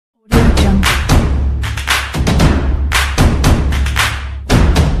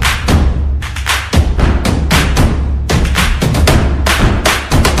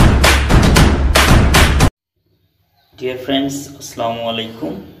Dear friends, Assalamu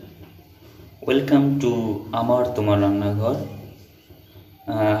alaikum. Welcome to Amar Tomar Rannaghar.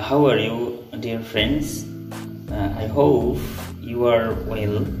 How are you, dear friends? I hope you are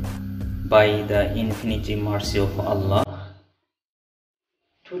well by the infinite mercy of Allah.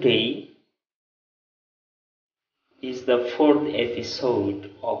 Today is the fourth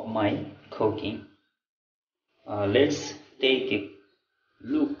episode of my cooking. Let's take a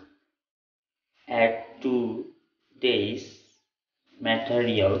look at today's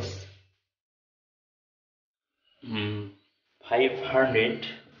materials. 500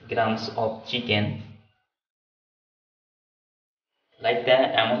 grams of chicken, like the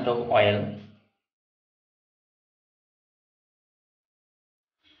amount of oil,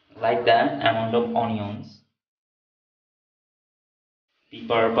 like the amount of onions,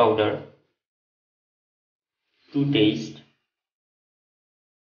 pepper powder to taste,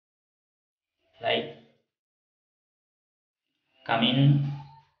 like cumin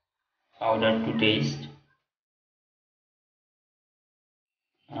powder to taste,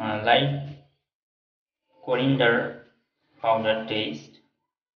 like coriander powder taste,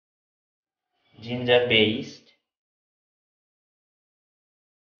 ginger paste,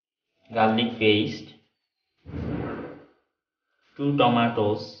 garlic paste, 2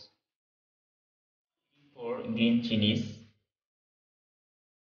 tomatoes, 4 green chilies,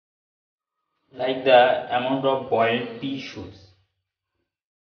 like the amount of boiled pea shoots,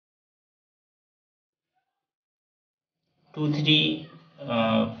 2-3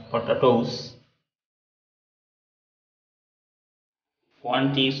 potatoes,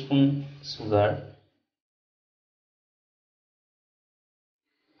 1 teaspoon sugar,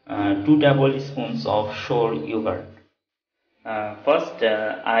 2 tablespoons of sour yogurt. First,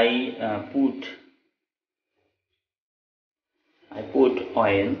 I put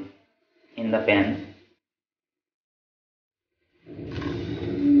oil in the pan.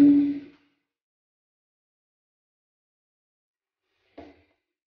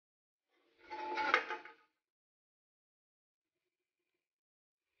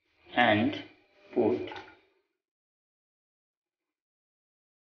 And put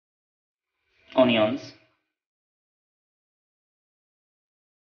onions,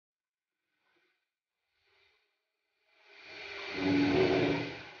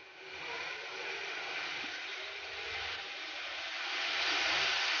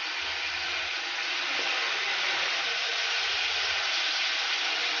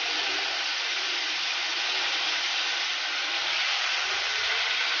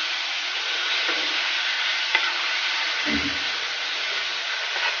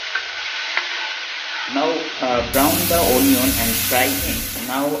 now brown the onion and fry it.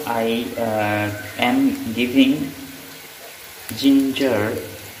 Now I am giving ginger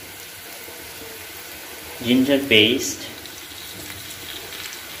paste,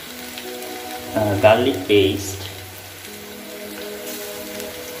 garlic paste,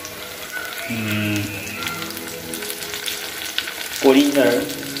 coriander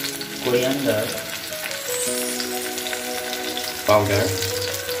powder,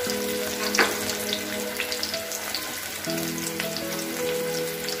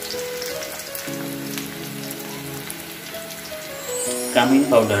 cumin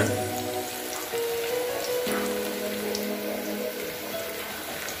powder,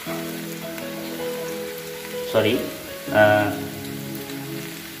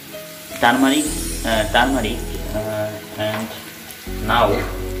 turmeric, and now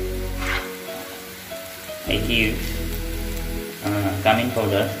I give cumin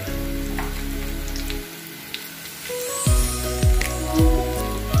powder,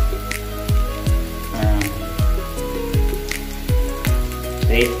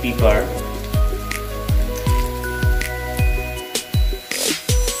 red pepper,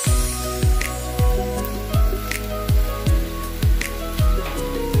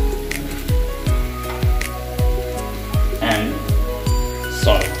 and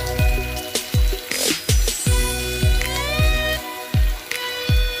salt.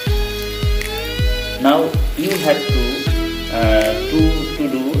 Now you have to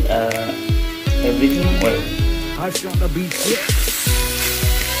do everything well.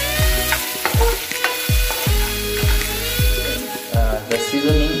 The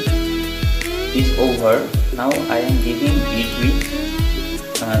seasoning is over. Now I am giving it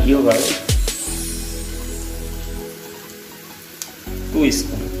with yogurt, 2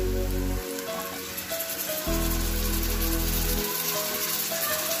 spoons.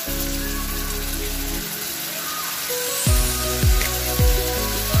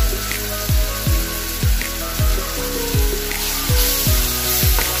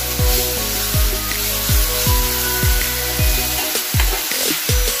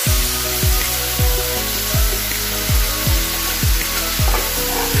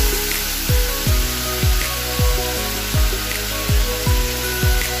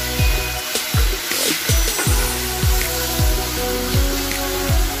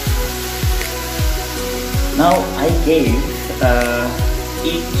 Now I gave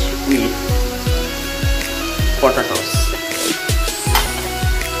it with potatoes.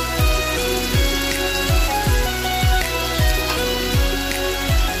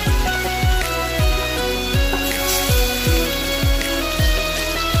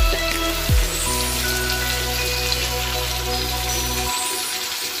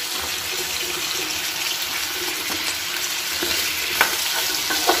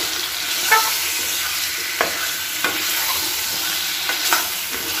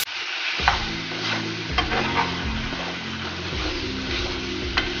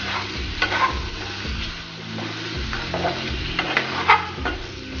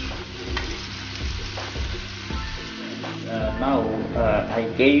 Now I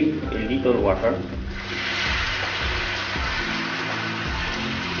gave a little water.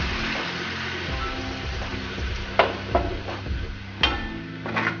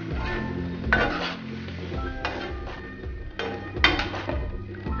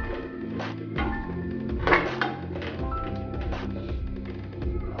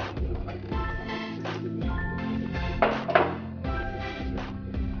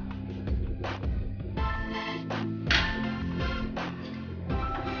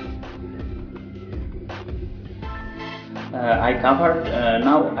 I covered.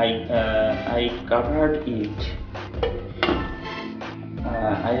 Now I covered it.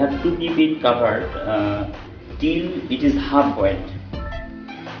 I have to keep it covered till it is half boiled.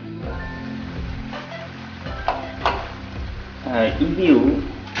 If you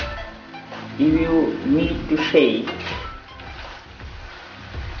need to shake,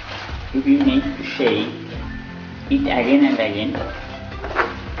 it again and again.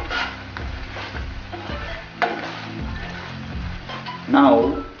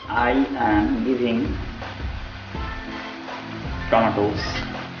 Now I am giving tomatoes.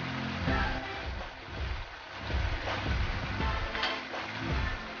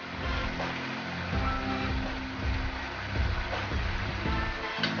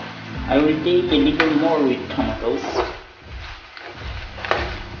 I will take a little more with tomatoes.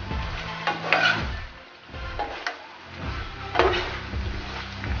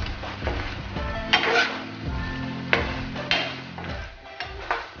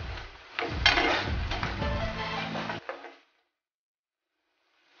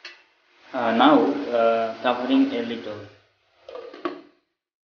 Now covering a little.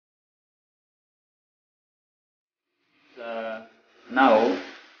 Now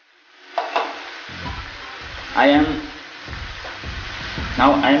I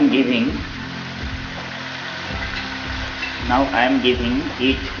am giving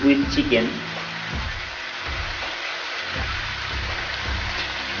it with chicken.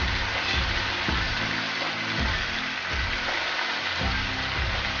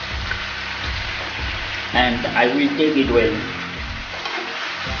 And I will take it well.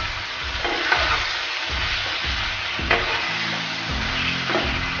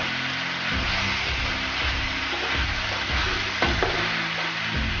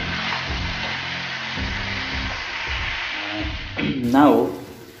 Now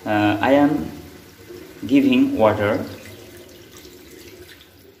I am giving water.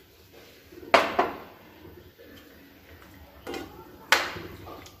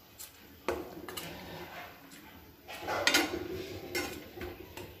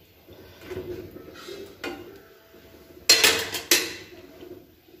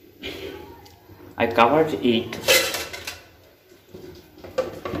 I covered it.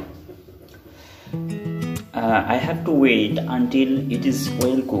 I have to wait until it is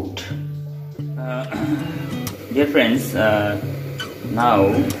well cooked. Dear friends, now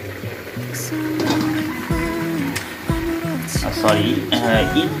it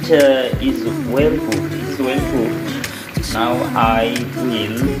is well cooked. Now I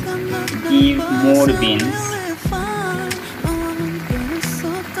will give more beans.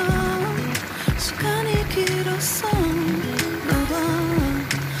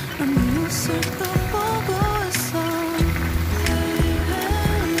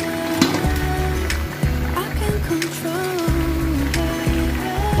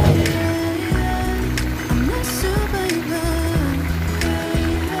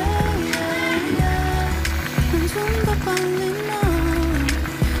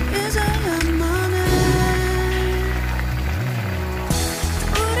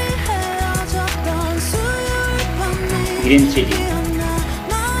 Green chili.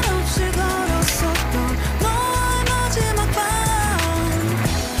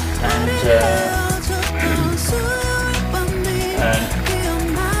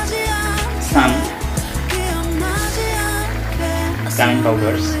 Some cumin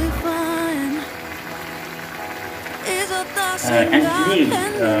powders. and leave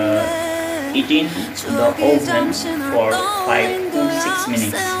it in the oven for 5 to 6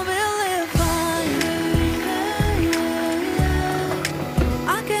 minutes.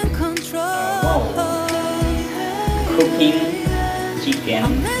 Wow, cooking chicken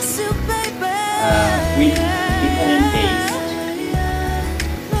with different taste.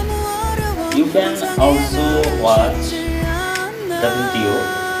 You can also watch the video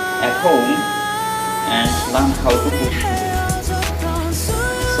at home and learn how to cook.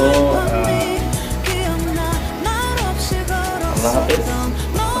 So, Allah Hafiz.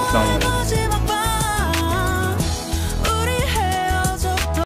 Assalamu alaikum.